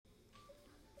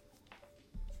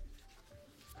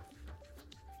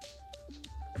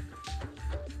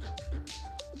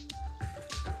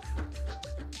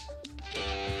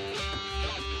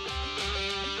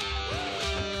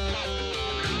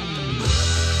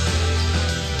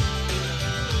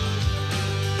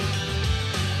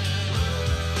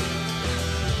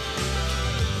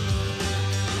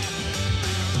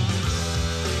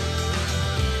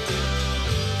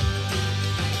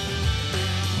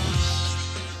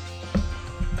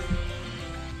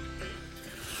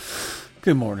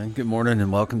Good morning,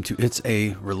 and welcome to It's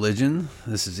a Religion.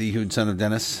 This is Ehud, son of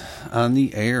Dennis, on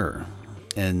the air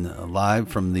and live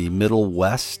from the Middle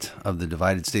West of the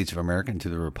divided states of America and to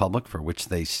the Republic for which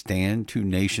they stand, two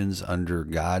nations under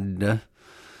God,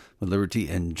 with liberty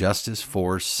and justice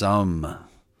for some.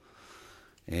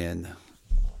 And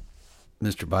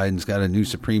Mr. Biden's got a new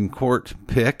Supreme Court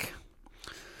pick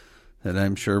that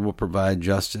I'm sure will provide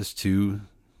justice to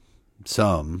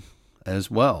some as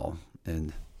well.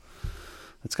 And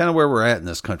that's kind of where we're at in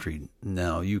this country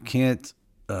now. You can't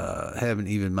have an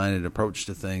even-minded approach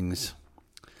to things,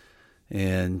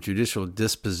 and judicial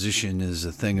disposition is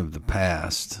a thing of the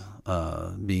past,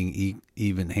 being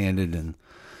even-handed and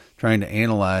trying to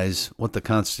analyze what the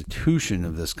Constitution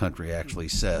of this country actually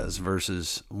says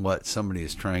versus what somebody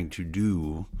is trying to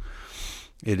do.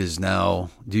 It is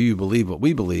now, do you believe what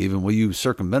we believe, and will you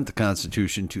circumvent the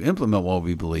Constitution to implement what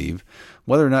we believe,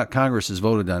 whether or not Congress has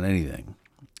voted on anything?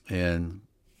 And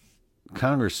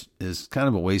Congress is kind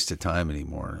of a waste of time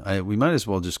anymore. We might as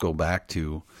well just go back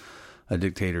to a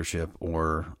dictatorship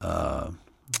or a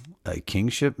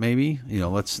kingship, maybe.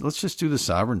 Let's just do the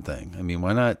sovereign thing. I mean,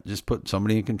 why not just put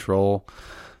somebody in control,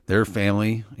 their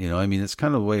family? It's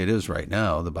kind of the way it is right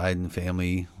now. The Biden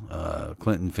family,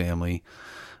 Clinton family.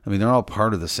 I mean, they're all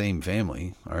part of the same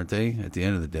family, aren't they? At the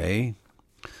end of the day,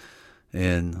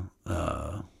 and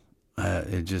the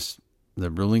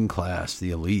ruling class,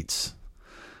 the elites,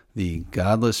 the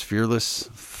godless,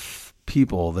 fearless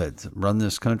people that run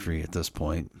this country at this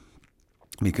point,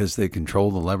 because they control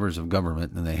the levers of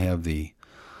government and they have the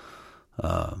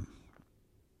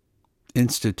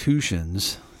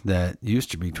institutions that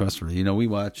used to be trustworthy. My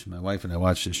wife and I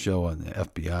watch this show on the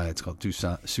FBI. It's called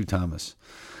Sue Thomas,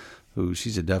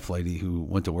 she's a deaf lady who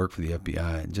went to work for the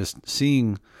FBI, and just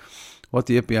seeing what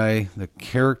the FBI, the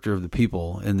character of the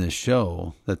people in this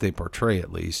show that they portray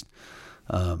at least,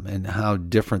 and how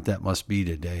different that must be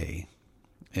today.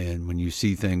 And when you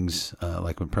see things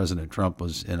like when President Trump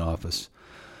was in office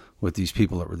with these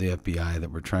people that were the FBI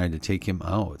that were trying to take him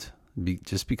out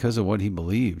just because of what he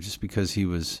believed, just because he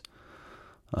was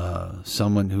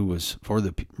someone who was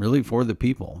really for the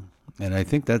people. And I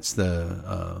think that's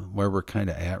where we're kind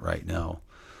of at right now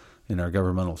in our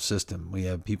governmental system. We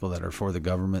have people that are for the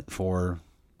government, for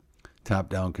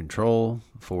top-down control,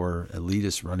 for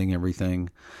elitists running everything.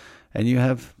 And you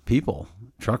have people,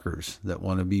 truckers, that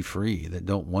want to be free, that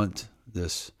don't want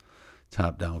this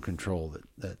top-down control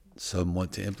that some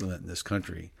want to implement in this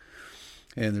country.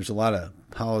 And there's a lot of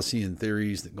policy and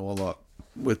theories that go along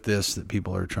with this that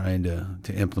people are trying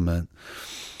to implement.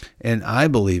 And I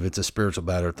believe it's a spiritual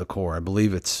battle at the core. I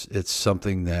believe it's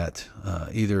something that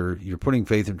either you're putting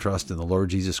faith and trust in the Lord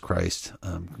Jesus Christ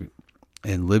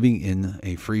and living in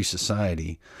a free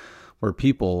society where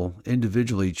people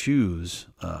individually choose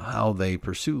how they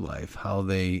pursue life, how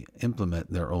they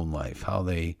implement their own life, how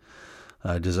they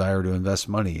desire to invest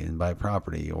money and buy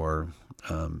property, or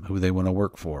who they want to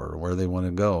work for, or where they want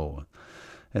to go.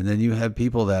 And then you have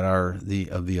people that are of the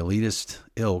elitist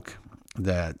ilk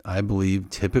that I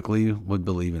believe typically would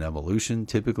believe in evolution,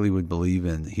 typically would believe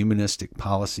in humanistic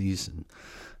policies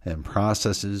and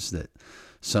processes, that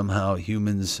somehow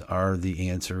humans are the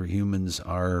answer, humans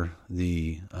are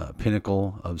the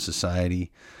pinnacle of society,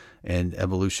 and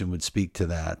evolution would speak to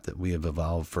that we have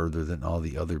evolved further than all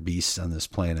the other beasts on this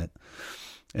planet.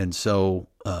 And so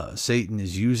Satan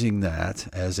is using that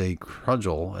as a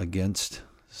cudgel against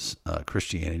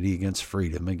Christianity, against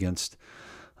freedom, against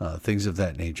things of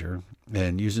that nature,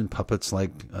 and using puppets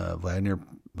like Vladimir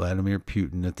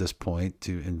Putin at this point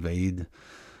to invade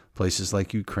places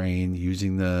like Ukraine,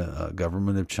 using the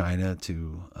government of China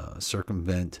to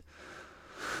circumvent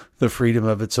the freedom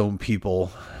of its own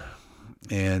people.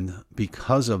 And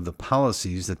because of the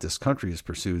policies that this country has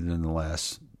pursued in the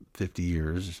last 50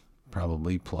 years,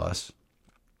 probably plus,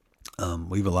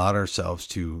 we've allowed ourselves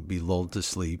to be lulled to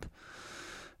sleep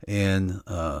and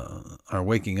are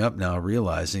waking up now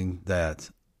realizing that,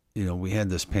 we had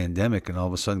this pandemic, and all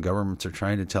of a sudden governments are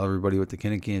trying to tell everybody what they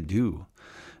can and can't do,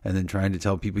 and then trying to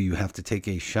tell people you have to take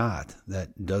a shot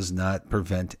that does not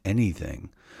prevent anything.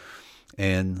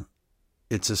 And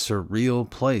it's a surreal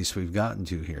place we've gotten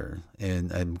to here.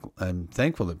 And I'm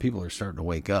thankful that people are starting to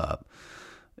wake up,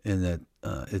 and that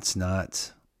it's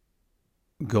not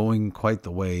going quite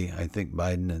the way I think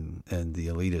Biden and the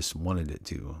elitists wanted it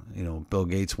to. Bill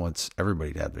Gates wants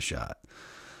everybody to have the shot.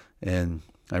 And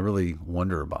I really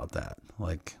wonder about that.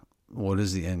 Like, what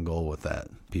is the end goal with that,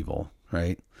 people,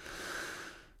 right?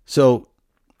 So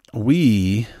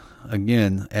we,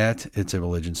 again, at It's a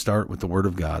Religion, start with the Word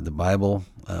of God, the Bible.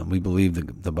 We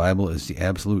believe the Bible is the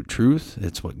absolute truth.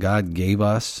 It's what God gave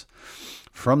us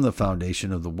from the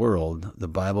foundation of the world, the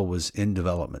Bible was in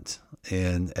development.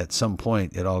 And at some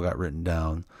point, it all got written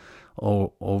down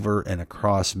over and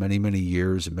across many, many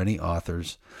years and many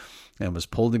authors, and was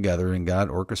pulled together. And God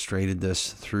orchestrated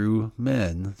this through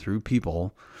men, through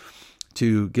people,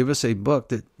 to give us a book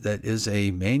that is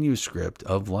a manuscript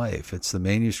of life. It's the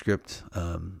manuscript,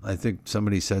 I think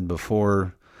somebody said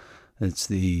before, it's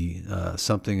the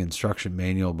something instruction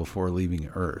manual before leaving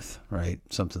Earth, right?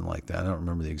 Something like that. I don't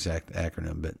remember the exact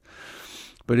acronym,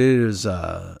 but it is,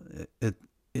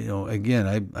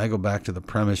 again, I go back to the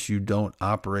premise: you don't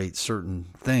operate certain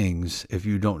things if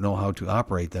you don't know how to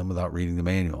operate them without reading the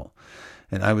manual.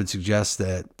 And I would suggest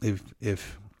that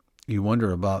if you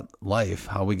wonder about life,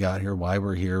 how we got here, why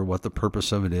we're here, what the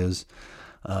purpose of it is,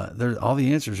 all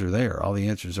the answers are there. All the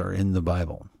answers are in the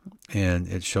Bible, and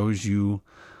it shows you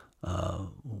how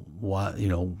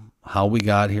we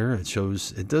got here. It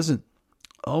shows it isn't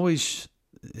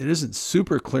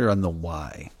super clear on the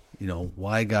why.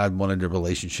 Why God wanted a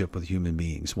relationship with human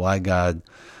beings, why God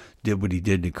did what he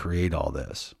did to create all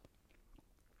this.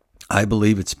 I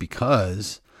believe it's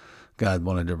because God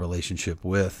wanted a relationship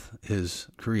with his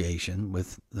creation,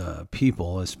 with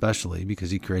people, especially because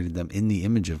he created them in the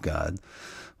image of God,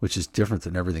 which is different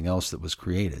than everything else that was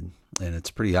created. And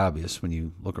it's pretty obvious when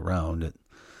you look around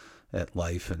at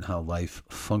life and how life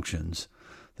functions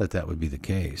that would be the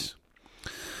case.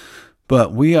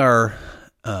 But we are,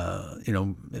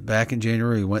 back in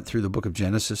January, we went through the book of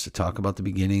Genesis to talk about the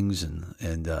beginnings, and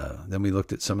then we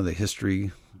looked at some of the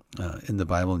history in the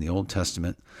Bible in the Old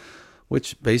Testament,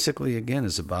 which basically, again,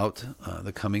 is about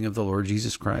the coming of the Lord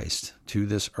Jesus Christ to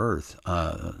this earth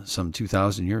some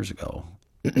 2,000 years ago.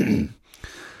 And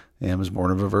was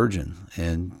born of a virgin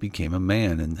and became a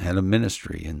man and had a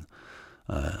ministry and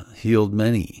healed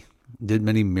many, did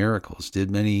many miracles, did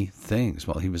many things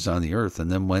while he was on the earth, and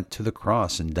then went to the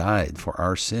cross and died for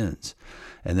our sins,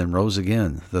 and then rose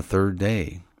again the third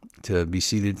day to be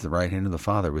seated at the right hand of the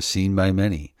Father, was seen by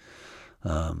many.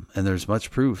 And there's much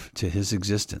proof to his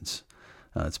existence.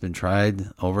 It's been tried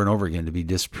over and over again to be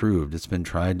disproved. It's been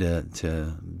tried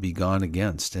to be gone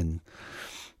against. And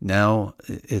now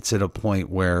it's at a point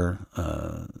where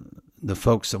the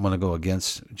folks that want to go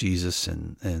against Jesus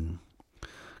and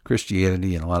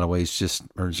Christianity in a lot of ways just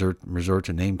resort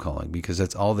to name calling, because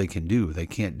that's all they can do. They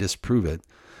can't disprove it.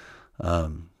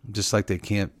 Just like they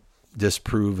can't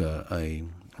disprove a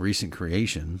recent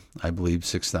creation, I believe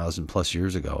 6,000 plus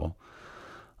years ago.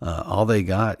 All they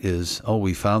got is,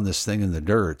 we found this thing in the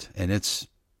dirt and it's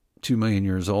 2 million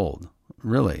years old.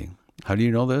 Really? How do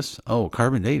you know this?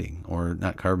 Carbon dating, or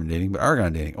not carbon dating, but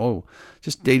argon dating.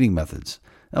 Just dating methods.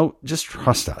 Just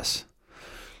trust us.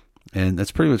 And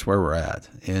that's pretty much where we're at.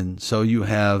 And so you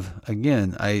have,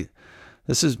 again,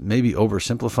 this is maybe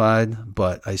oversimplified,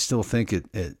 but I still think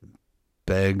it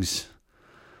begs,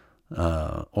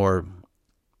 or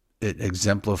it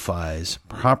exemplifies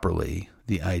properly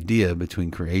the idea between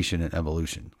creation and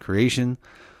evolution. Creation,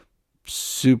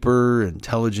 super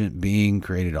intelligent being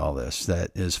created all this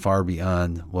that is far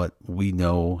beyond what we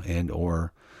know and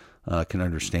or can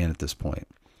understand at this point.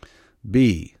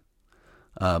 B,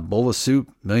 bowl of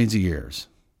soup, millions of years.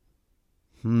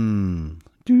 Do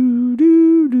do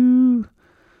do do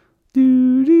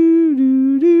do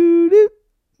do do do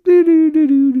do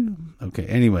do do. Okay.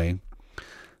 Anyway,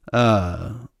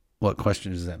 what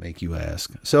question does that make you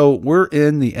ask? So we're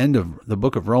in the end of the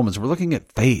book of Romans. We're looking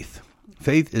at faith.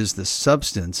 Faith is the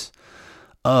substance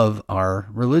of our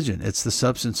religion. It's the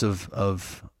substance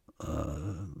of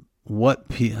how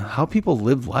people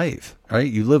live life,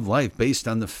 right? You live life based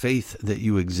on the faith that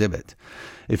you exhibit.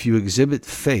 If you exhibit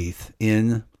faith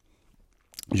in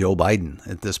Joe Biden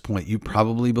at this point, you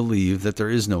probably believe that there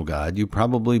is no God. You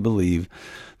probably believe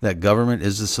that government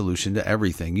is the solution to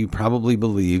everything. You probably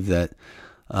believe that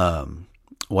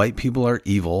white people are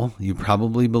evil. You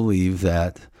probably believe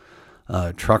that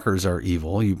truckers are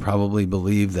evil. You probably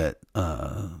believe that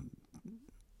I'm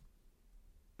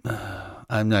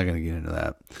not going to get into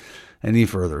that any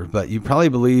further, but you probably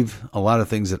believe a lot of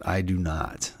things that I do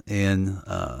not. And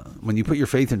when you put your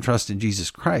faith and trust in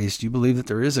Jesus Christ, you believe that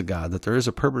there is a God, that there is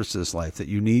a purpose to this life, that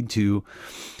you need to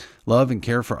love and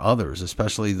care for others,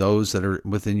 especially those that are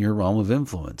within your realm of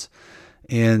influence,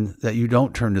 and that you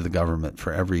don't turn to the government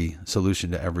for every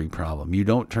solution to every problem. You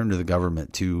don't turn to the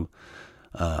government to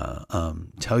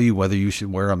tell you whether you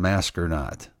should wear a mask or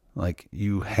not. Like,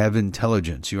 you have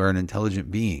intelligence. You are an intelligent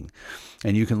being,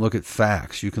 and you can look at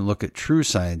facts. You can look at true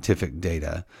scientific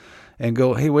data and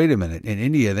go, hey, wait a minute. In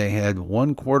India, they had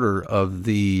 1/4 of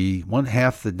one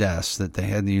half the deaths that they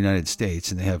had in the United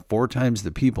States, and they have 4 times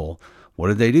the people. What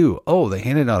did they do? Oh, they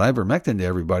handed out ivermectin to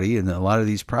everybody in a lot of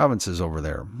these provinces over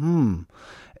there.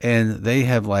 And they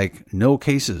have like no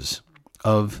cases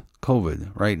of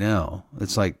COVID right now.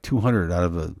 It's like 200 out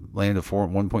of a land of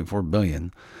 1.4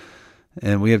 billion.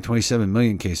 And we have 27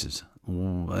 million cases.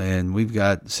 And we've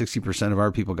got 60% of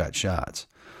our people got shots.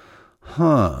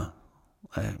 Follow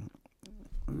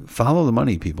the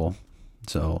money, people.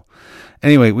 So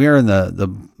anyway, we are in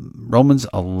the Romans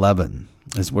 11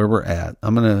 is where we're at.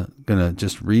 I'm gonna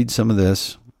just read some of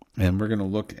this, and we're gonna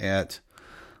look at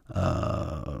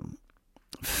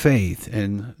faith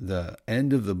in the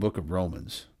end of the book of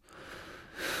Romans.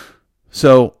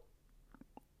 So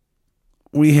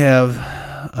we have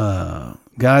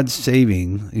God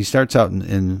saving. He starts out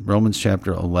in Romans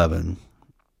chapter 11.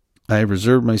 I have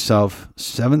reserved myself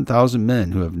 7,000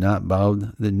 men who have not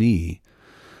bowed the knee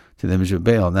to the image of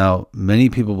Baal. Now, many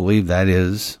people believe that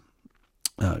is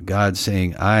God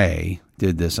saying, I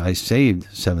did this. I saved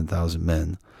 7,000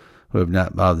 men who have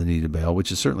not bowed the knee to Baal,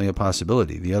 which is certainly a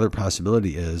possibility. The other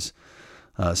possibility is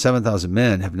 7,000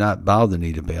 men have not bowed the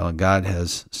knee to Baal, and God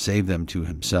has saved them to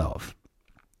himself,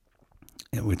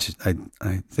 which I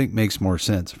think makes more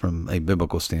sense from a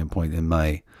biblical standpoint in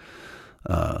my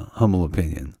humble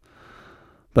opinion.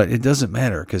 But it doesn't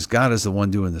matter because God is the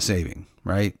one doing the saving,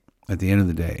 right? At the end of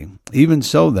the day. Even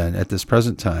so then, at this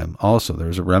present time, also there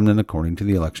is a remnant according to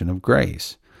the election of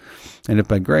grace. And if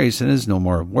by grace it is no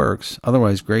more of works,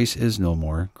 otherwise grace is no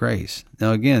more grace.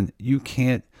 Now again, you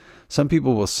can't, some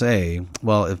people will say,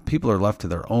 well, if people are left to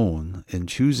their own in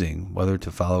choosing whether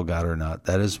to follow God or not,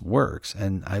 that is works.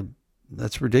 And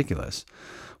that's ridiculous.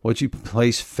 What you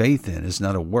place faith in is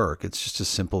not a work. It's just a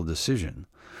simple decision.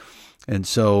 And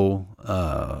so,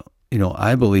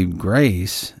 I believe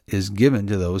grace is given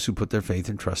to those who put their faith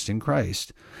and trust in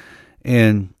Christ.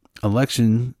 And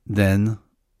election then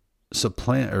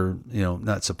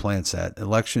not supplants that.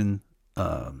 Election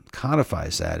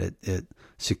codifies that. It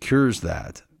secures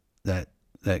that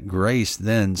grace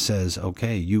then says,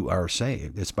 okay, you are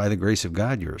saved. It's by the grace of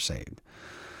God you're saved.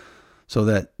 So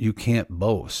that you can't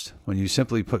boast. When you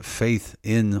simply put faith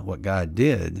in what God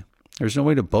did, there's no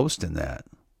way to boast in that.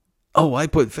 Oh, I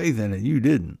put faith in it. You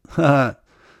didn't.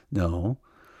 No.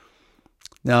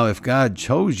 Now, if God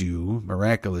chose you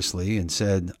miraculously and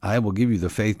said, I will give you the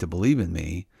faith to believe in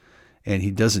me, and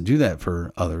he doesn't do that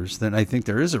for others, then I think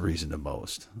there is a reason to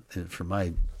boast, from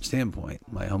my standpoint,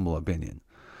 my humble opinion.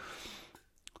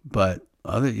 But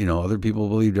other people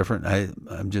believe different.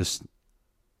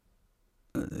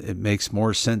 It makes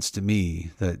more sense to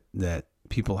me that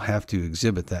people have to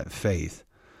exhibit that faith.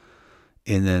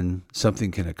 And then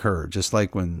something can occur. Just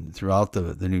like when throughout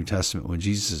the New Testament, when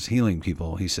Jesus is healing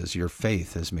people, he says, your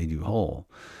faith has made you whole.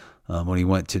 When he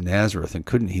went to Nazareth and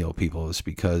couldn't heal people,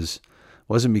 it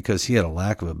wasn't because he had a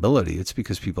lack of ability. It's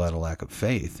because people had a lack of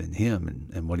faith in him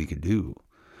and what he could do.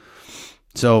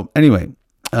 So anyway,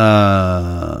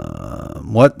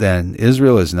 what then?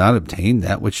 Israel has not obtained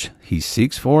that which he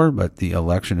seeks for, but the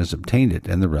election has obtained it,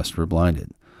 and the rest were blinded.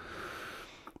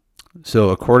 So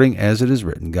according as it is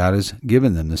written, God has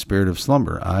given them the spirit of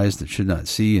slumber, eyes that should not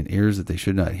see and ears that they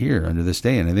should not hear unto this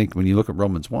day. And I think when you look at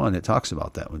Romans 1, it talks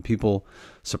about that. When people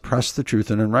suppress the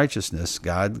truth in unrighteousness,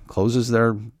 God closes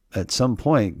at some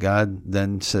point, God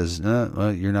then says, no,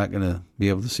 well, you're not going to be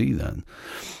able to see then.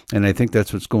 And I think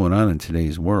that's what's going on in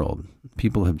today's world.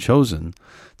 People have chosen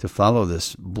to follow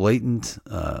this blatant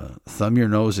thumb your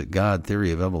nose at God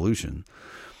theory of evolution.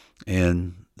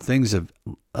 And things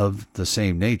of the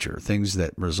same nature, things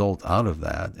that result out of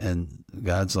that. And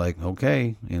God's like,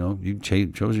 okay, you've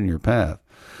chosen your path.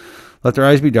 Let their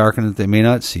eyes be darkened that they may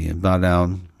not see, and bow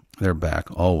down their back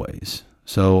always.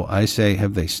 So I say,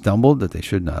 have they stumbled that they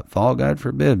should not fall? God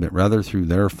forbid, but rather through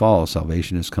their fall,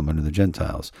 salvation has come unto the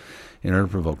Gentiles in order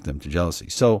to provoke them to jealousy.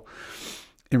 So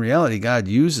in reality, God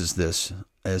uses this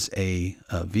as a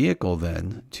vehicle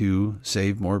then to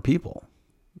save more people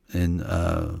and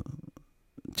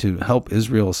to help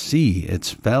Israel see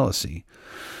its fallacy.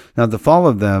 Now, the fall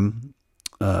of them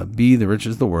be the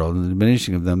riches of the world, and the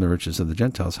diminishing of them the riches of the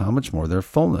Gentiles, how much more their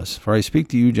fullness? For I speak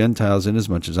to you Gentiles,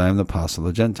 inasmuch as I am the apostle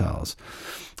of Gentiles.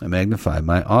 I magnify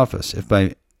my office. If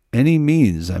by any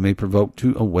means I may provoke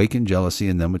to awaken jealousy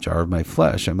in them which are of my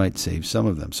flesh, I might save some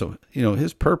of them. So,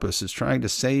 his purpose is trying to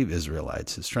save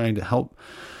Israelites. It's trying to help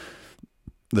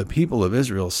the people of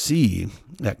Israel see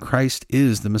that Christ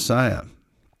is the Messiah.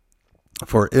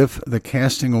 For if the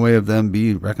casting away of them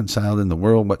be reconciled in the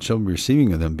world, what shall the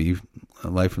receiving of them be?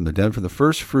 Life from the dead. For the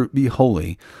first fruit be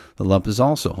holy, the lump is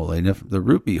also holy. And if the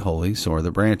root be holy, so are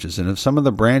the branches. And if some of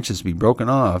the branches be broken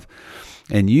off,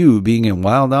 and you, being a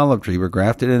wild olive tree, were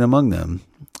grafted in among them,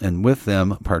 and with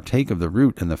them partake of the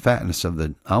root and the fatness of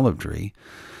the olive tree.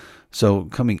 So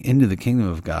coming into the kingdom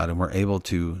of God, and we're able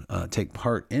to take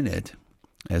part in it,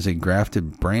 as a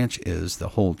grafted branch is the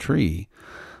whole tree.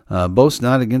 Boast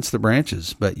not against the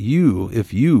branches, but you,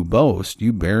 if you boast,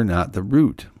 you bear not the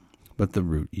root, but the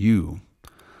root you.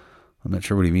 I'm not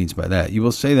sure what he means by that. You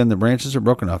will say then, the branches are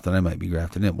broken off that I might be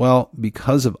grafted in. Well,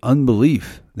 because of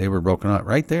unbelief, they were broken off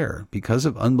right there. Because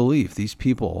of unbelief, these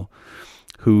people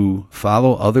who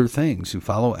follow other things, who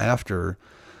follow after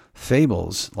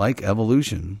fables like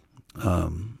evolution,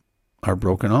 are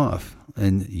broken off.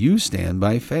 And you stand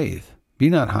by faith. Be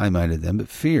not high-minded then, but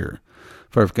fear.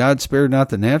 For if God spared not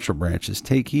the natural branches,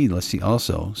 take heed lest he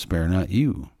also spare not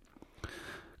you.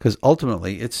 Because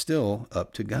ultimately, it's still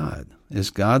up to God. Is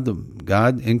God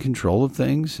in control of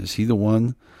things? Is he the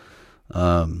one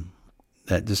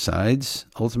that decides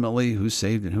ultimately who's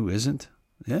saved and who isn't?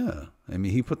 Yeah. I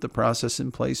mean, he put the process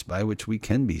in place by which we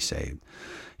can be saved.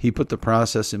 He put the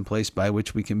process in place by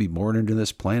which we can be born into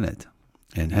this planet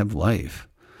and have life.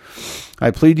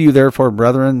 I plead to you, therefore,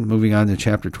 brethren, moving on to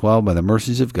chapter 12, by the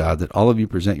mercies of God, that all of you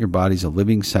present your bodies a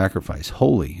living sacrifice,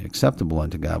 holy, acceptable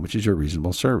unto God, which is your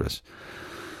reasonable service.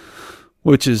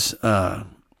 Which is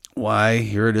why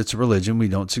here at It's a Religion, we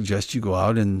don't suggest you go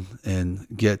out and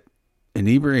get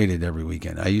inebriated every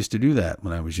weekend. I used to do that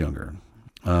when I was younger.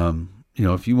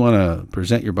 If you want to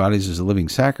present your bodies as a living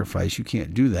sacrifice, you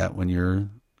can't do that when you're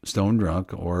stone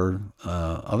drunk or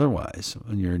otherwise,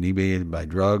 when you're inebriated by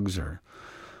drugs or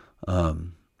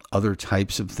other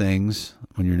types of things,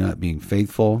 when you're not being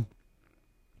faithful.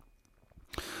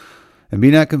 And be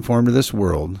not conformed to this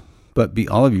world, but be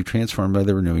all of you transformed by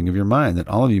the renewing of your mind, that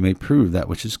all of you may prove that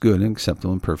which is good and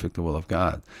acceptable and perfect, the will of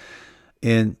God.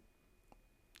 And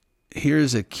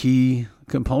here's a key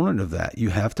component of that. You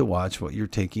have to watch what you're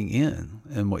taking in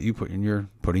and what you putting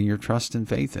your trust and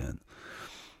faith in.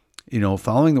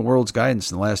 Following the world's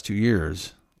guidance in the last 2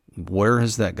 years, where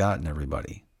has that gotten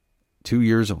everybody? 2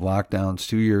 years of lockdowns,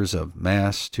 2 years of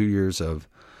masks, 2 years of,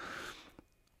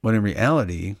 when in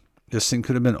reality, this thing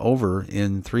could have been over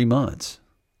in 3 months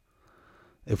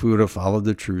if we would have followed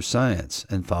the true science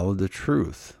and followed the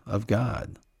truth of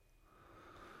God.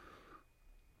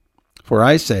 For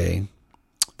I say,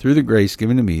 through the grace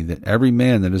given to me, that every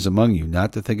man that is among you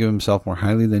not to think of himself more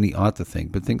highly than he ought to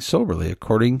think, but think soberly,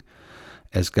 according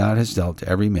as God has dealt to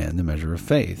every man the measure of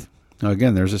faith. Now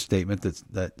again, there's a statement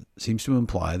that seems to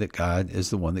imply that God is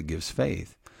the one that gives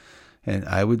faith. And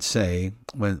I would say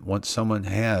once someone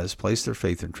has placed their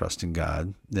faith and trust in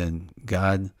God, then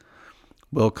God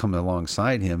will come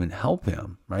alongside him and help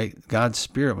him, right? God's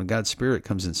Spirit, when God's Spirit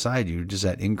comes inside you, does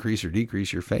that increase or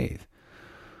decrease your faith?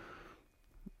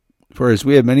 For as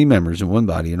we have many members in one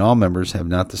body, and all members have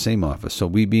not the same office, so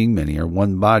we being many are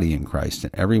one body in Christ,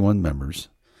 and every one members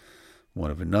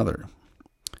one of another.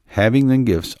 Having then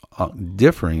gifts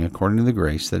differing according to the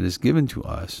grace that is given to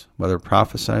us, whether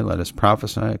prophesy, let us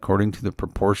prophesy according to the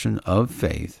proportion of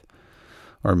faith,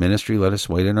 or ministry, let us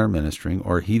wait in our ministering,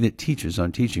 or he that teaches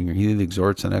on teaching, or he that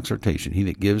exhorts on exhortation, he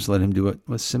that gives, let him do it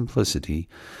with simplicity,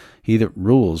 he that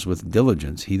rules with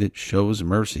diligence, he that shows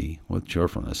mercy with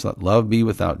cheerfulness. Let love be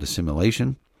without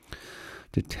dissimulation,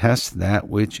 detest that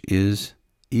which is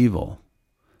evil.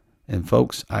 And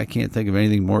folks, I can't think of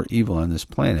anything more evil on this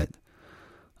planet.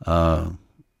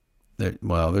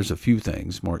 There's a few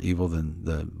things more evil than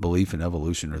the belief in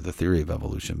evolution or the theory of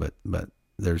evolution, but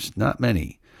there's not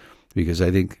many, because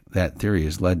I think that theory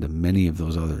has led to many of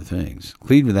those other things.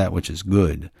 Cleave to that which is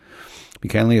good. Be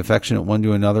kindly affectionate one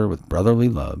to another with brotherly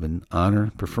love and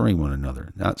honor, preferring one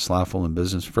another, not slothful in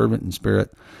business, fervent in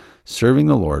spirit, serving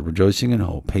the Lord, rejoicing in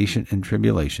hope, patient in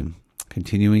tribulation,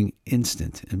 continuing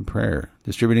instant in prayer,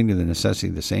 distributing to the necessity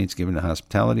of the saints, given to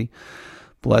hospitality.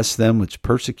 Bless them which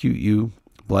persecute you,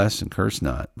 bless and curse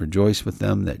not. Rejoice with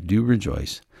them that do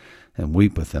rejoice, and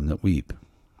weep with them that weep.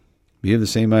 Be of the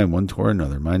same mind one toward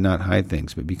another. Mind not high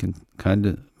things, but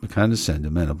condescend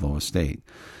to men of low estate.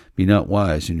 Be not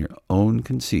wise in your own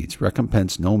conceits.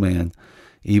 Recompense no man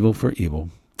evil for evil.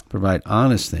 Provide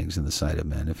honest things in the sight of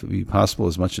men. If it be possible,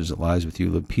 as much as it lies with you,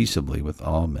 live peaceably with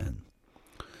all men.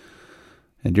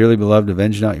 And dearly beloved,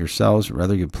 avenge not yourselves, but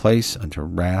rather give place unto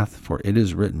wrath, for it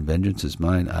is written, Vengeance is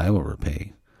mine, I will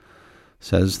repay,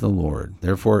 says the Lord.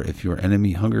 Therefore, if your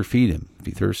enemy hunger, feed him. If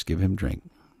he thirst, give him drink.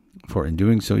 For in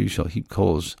doing so you shall heap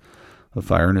coals of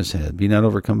fire in his head. Be not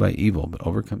overcome by evil, but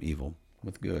overcome evil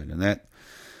with good. And that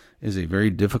is a very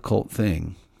difficult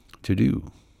thing to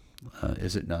do.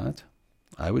 Is it not?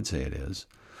 I would say it is.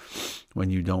 When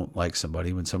you don't like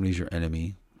somebody, when somebody's your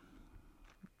enemy,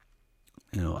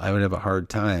 I would have a hard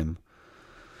time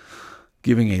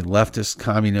giving a leftist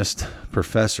communist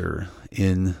professor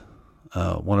in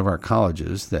one of our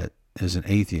colleges that is an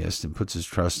atheist and puts his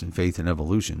trust and faith in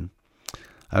evolution,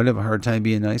 I would have a hard time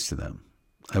being nice to them.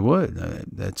 I would. I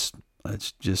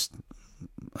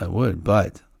would.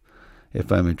 But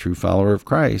if I'm a true follower of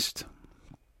Christ,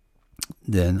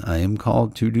 then I am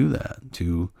called to do that,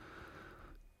 to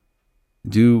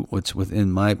do what's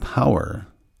within my power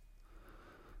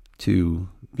to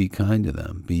be kind to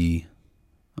them, be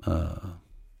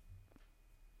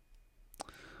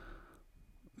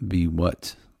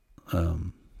what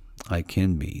I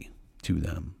can be to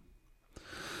them.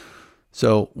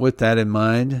 So with that in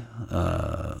mind,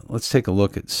 let's take a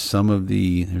look at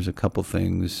there's a couple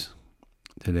things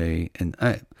today. And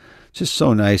it's just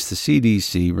so nice. The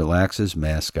CDC relaxes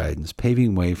mask guidance,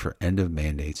 paving way for end of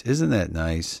mandates. Isn't that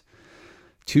nice?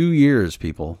 2 years,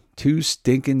 people. 2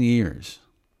 stinking years.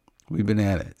 We've been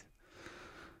at it.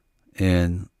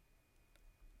 And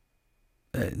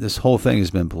this whole thing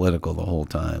has been political the whole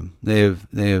time. They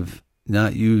have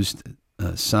not used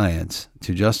science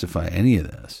to justify any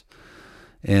of this.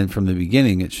 And from the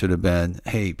beginning, it should have been,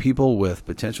 hey, people with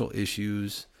potential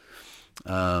issues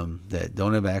that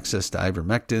don't have access to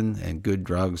ivermectin and good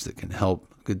drugs that can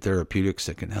help, good therapeutics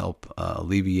that can help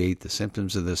alleviate the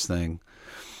symptoms of this thing,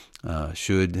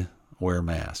 should wear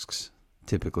masks,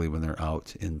 typically when they're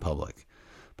out in public.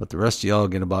 But the rest of y'all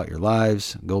get about your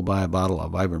lives, go buy a bottle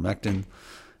of ivermectin,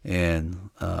 and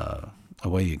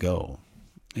away you go.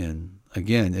 And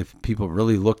again, if people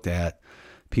really looked at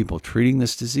people treating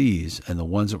this disease and the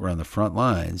ones that were on the front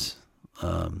lines,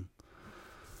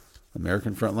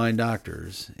 American frontline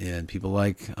doctors and people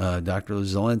like Dr.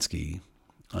 Zelensky,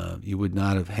 you would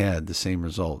not have had the same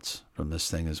results from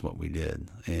this thing as what we did.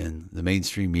 And the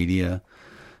mainstream media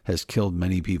has killed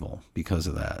many people because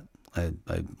of that. I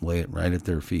lay it right at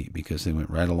their feet because they went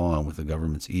right along with the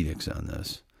government's edicts on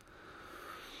this.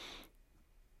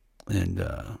 And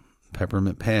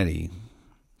Peppermint Patty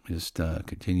just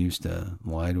continues to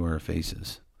lie to our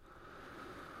faces.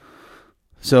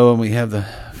 So we have the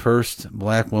first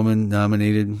black woman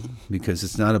nominated because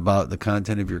it's not about the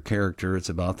content of your character, it's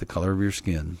about the color of your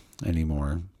skin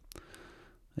anymore.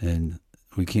 And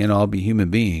we can't all be human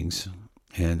beings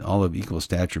and all of equal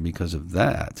stature because of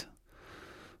that.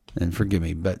 And forgive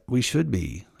me, but we should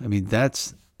be. I mean,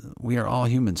 we are all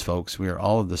humans, folks. We are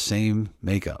all of the same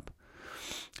makeup.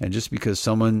 And just because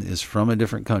someone is from a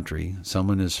different country,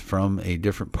 someone is from a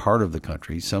different part of the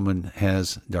country, someone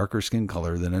has darker skin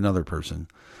color than another person,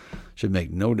 should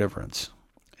make no difference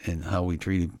in how we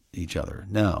treat each other.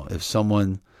 Now, if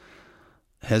someone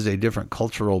has a different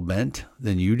cultural bent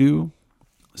than you do,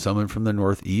 someone from the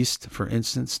Northeast, for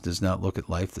instance, does not look at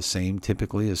life the same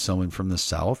typically as someone from the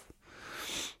South,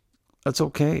 that's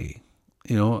okay.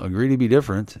 Agree to be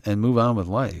different and move on with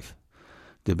life.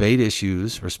 Debate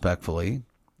issues respectfully.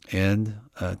 And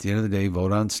at the end of the day,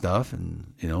 vote on stuff.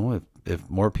 And, if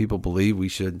more people believe we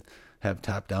should have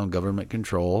top-down government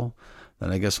control,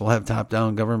 then I guess we'll have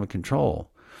top-down government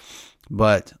control.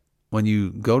 But when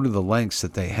you go to the lengths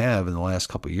that they have in the last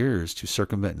couple of years to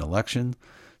circumvent an election,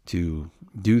 to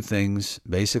do things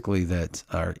basically that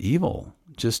are evil,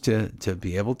 just to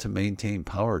be able to maintain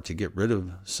power, to get rid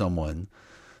of someone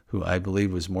who I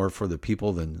believe was more for the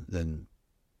people than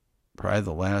probably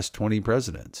the last 20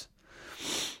 presidents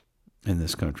in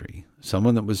this country.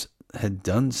 Someone that had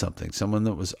done something, someone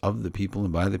that was of the people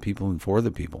and by the people and for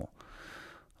the people,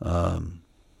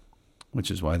 which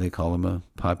is why they call him a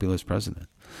populist president.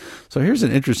 So here's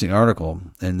an interesting article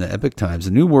in the Epoch Times,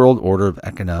 The New World Order of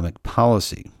Economic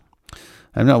Policy.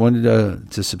 I'm not one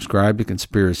to subscribe to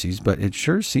conspiracies, but it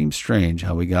sure seems strange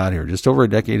how we got here. Just over a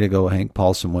decade ago, Hank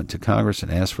Paulson went to Congress and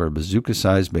asked for a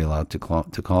bazooka-sized bailout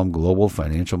to calm global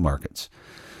financial markets.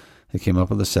 They came up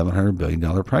with a $700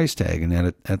 billion price tag, and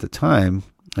at the time,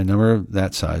 a number of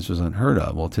that size was unheard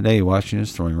of. Well, today, Washington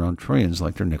is throwing around trillions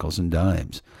like they're nickels and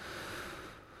dimes.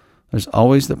 There's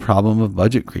always the problem of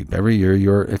budget creep. Every year,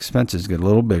 your expenses get a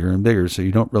little bigger and bigger, so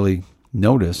you don't really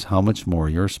notice how much more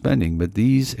you're spending. But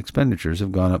these expenditures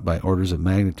have gone up by orders of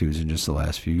magnitudes in just the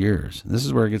last few years. And this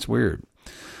is where it gets weird.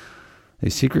 A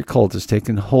secret cult has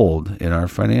taken hold in our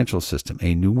financial system,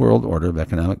 a new world order of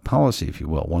economic policy, if you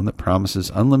will, one that promises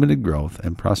unlimited growth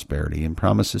and prosperity and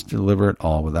promises to deliver it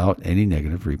all without any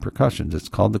negative repercussions. It's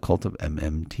called the cult of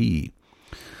MMT,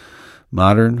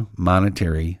 modern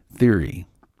monetary theory.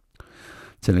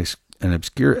 It's an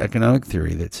obscure economic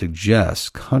theory that suggests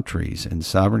countries and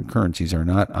sovereign currencies are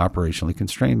not operationally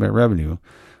constrained by revenue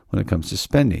when it comes to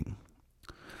spending.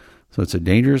 So it's a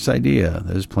dangerous idea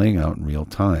that is playing out in real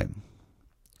time.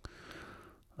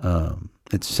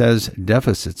 It says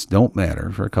deficits don't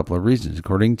matter for a couple of reasons.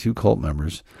 According to cult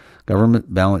members,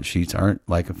 government balance sheets aren't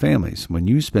like a family's. When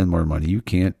you spend more money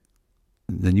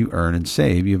than you earn and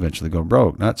save, you eventually go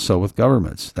broke. Not so with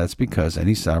governments. That's because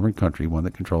any sovereign country, one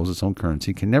that controls its own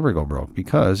currency, can never go broke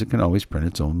because it can always print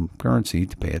its own currency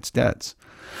to pay its debts.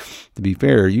 To be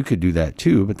fair, you could do that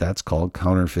too, but that's called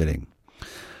counterfeiting.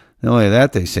 Not only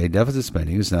that, they say deficit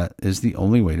spending is the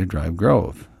only way to drive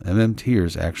growth.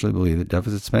 MMTers actually believe that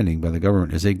deficit spending by the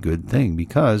government is a good thing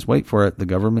because, wait for it, the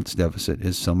government's deficit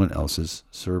is someone else's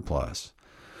surplus.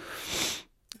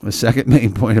 The second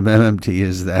main point of MMT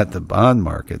is that the bond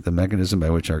market, the mechanism by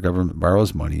which our government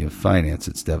borrows money to finance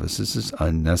its deficits, is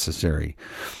unnecessary.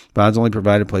 Bonds only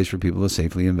provide a place for people to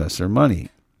safely invest their money.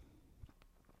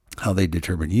 How they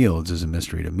determine yields is a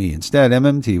mystery to me. Instead,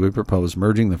 MMT would propose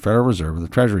merging the Federal Reserve with the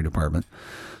Treasury Department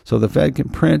so the Fed can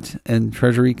print and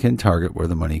Treasury can target where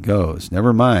the money goes.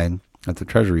 Never mind that the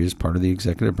Treasury is part of the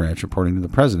executive branch reporting to the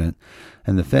President,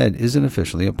 and the Fed isn't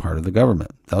officially a part of the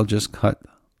government. They'll just cut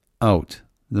out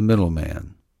the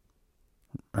middleman.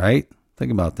 Right?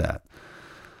 Think about that.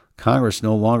 Congress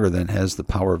no longer then has the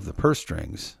power of the purse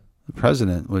strings. The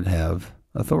President would have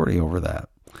authority over that.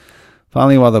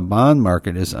 Finally, while the bond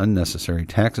market is unnecessary,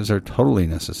 taxes are totally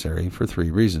necessary for three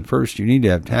reasons. First, you need to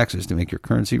have taxes to make your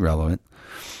currency relevant.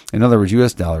 In other words,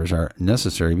 U.S. dollars are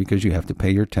necessary because you have to pay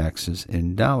your taxes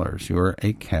in dollars. You are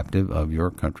a captive of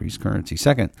your country's currency.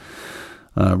 Second,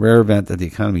 a rare event that the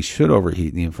economy should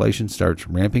overheat and the inflation starts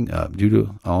ramping up due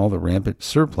to all the rampant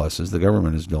surpluses the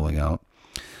government is doling out.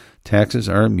 Taxes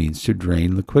are a means to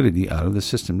drain liquidity out of the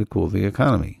system to cool the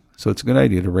economy. So it's a good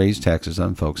idea to raise taxes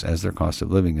on folks as their cost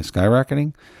of living is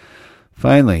skyrocketing.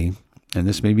 Finally, and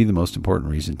this may be the most important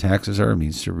reason, taxes are a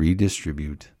means to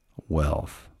redistribute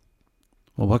wealth.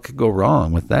 Well, what could go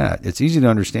wrong with that? It's easy to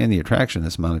understand the attraction of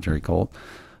this monetary cult.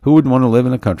 Who would want to live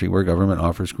in a country where government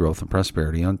offers growth and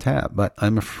prosperity on tap? But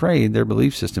I'm afraid their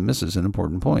belief system misses an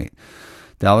important point.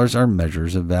 Dollars are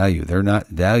measures of value. They're not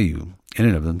value in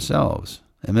and of themselves.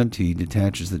 MMT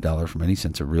detaches the dollar from any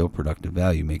sense of real productive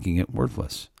value, making it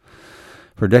worthless.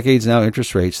 For decades now,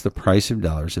 interest rates, the price of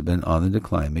dollars, have been on the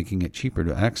decline, making it cheaper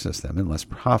to access them and less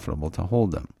profitable to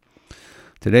hold them.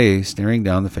 Today, staring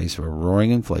down the face of a roaring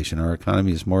inflation, our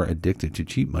economy is more addicted to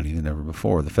cheap money than ever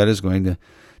before. The Fed is going to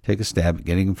take a stab at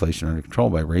getting inflation under control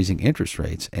by raising interest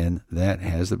rates, and that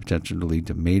has the potential to lead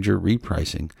to major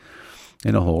repricing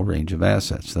in a whole range of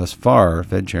assets. Thus far,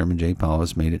 Fed Chairman Jay Powell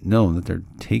has made it known that they're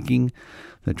taking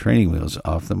the training wheels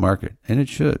off the market, and it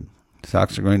should.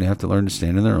 Stocks are going to have to learn to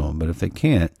stand on their own, but if they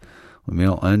can't, we may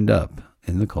all end up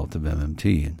in the cult of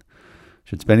MMT. And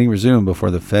should spending resume before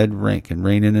the Fed can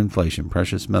rein in inflation,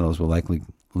 precious metals will likely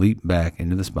leap back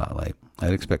into the spotlight.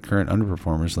 I'd expect current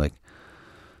underperformers like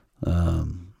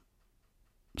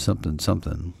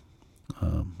something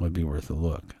would be worth a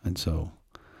look. And so,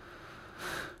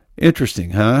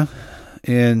 interesting, huh?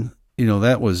 And,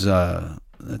 that was...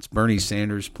 that's Bernie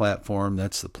Sanders' platform.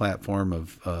 That's the platform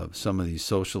of some of these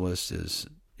socialists is,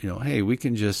 hey, we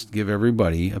can just give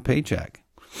everybody a paycheck.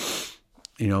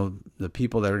 The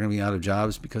people that are going to be out of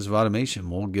jobs because of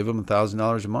automation, we'll give them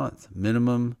 $1,000 a month,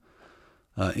 minimum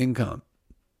income.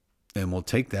 And we'll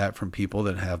take that from people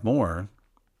that have more.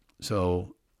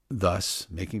 So thus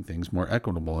making things more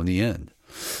equitable in the end.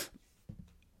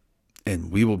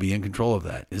 And we will be in control of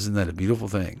that. Isn't that a beautiful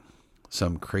thing?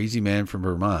 Some crazy man from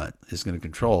Vermont is going to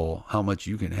control how much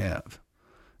you can have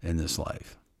in this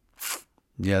life.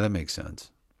 Yeah, that makes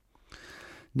sense.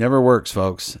 Never works,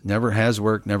 folks. Never has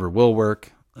worked, never will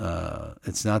work.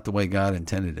 It's not the way God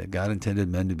intended it. God intended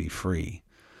men to be free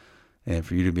and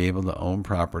for you to be able to own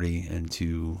property and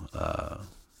to,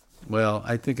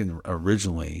 I think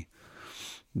originally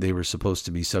they were supposed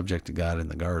to be subject to God in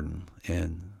the garden.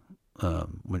 And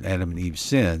when Adam and Eve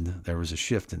sinned, there was a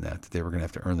shift in that they were going to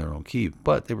have to earn their own keep,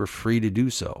 but they were free to do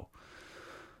so,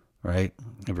 right?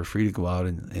 They were free to go out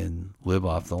and live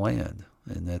off the land.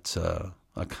 And that's a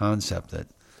concept that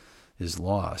is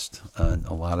lost on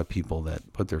a lot of people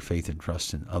that put their faith and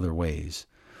trust in other ways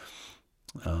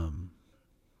than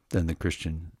the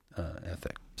Christian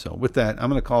ethic. So with that, I'm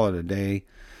going to call it a day.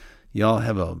 Y'all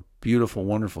have a beautiful,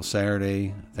 wonderful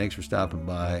Saturday. Thanks for stopping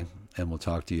by. And we'll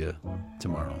talk to you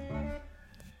tomorrow.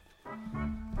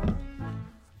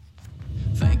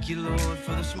 Thank you, Lord,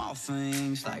 for the small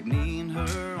things, like me and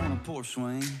her on a porch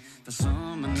swing, the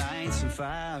summer nights and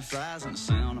fireflies and the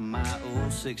sound of my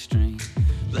old six-string.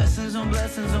 Blessings on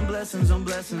blessings on blessings on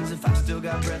blessings. If I still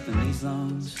got breath in these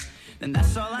lungs, then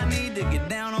that's all I need to get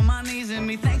down on my knees and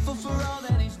be thankful for all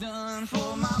that He's done.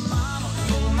 For my mama,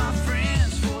 for my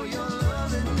friends, for your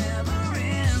love that never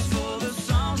ends, for the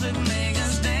songs that make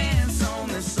us dance on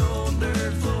this old dirt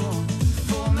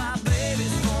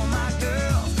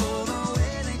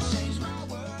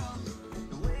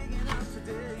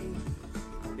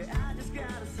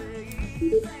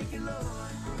Thank you, Lord.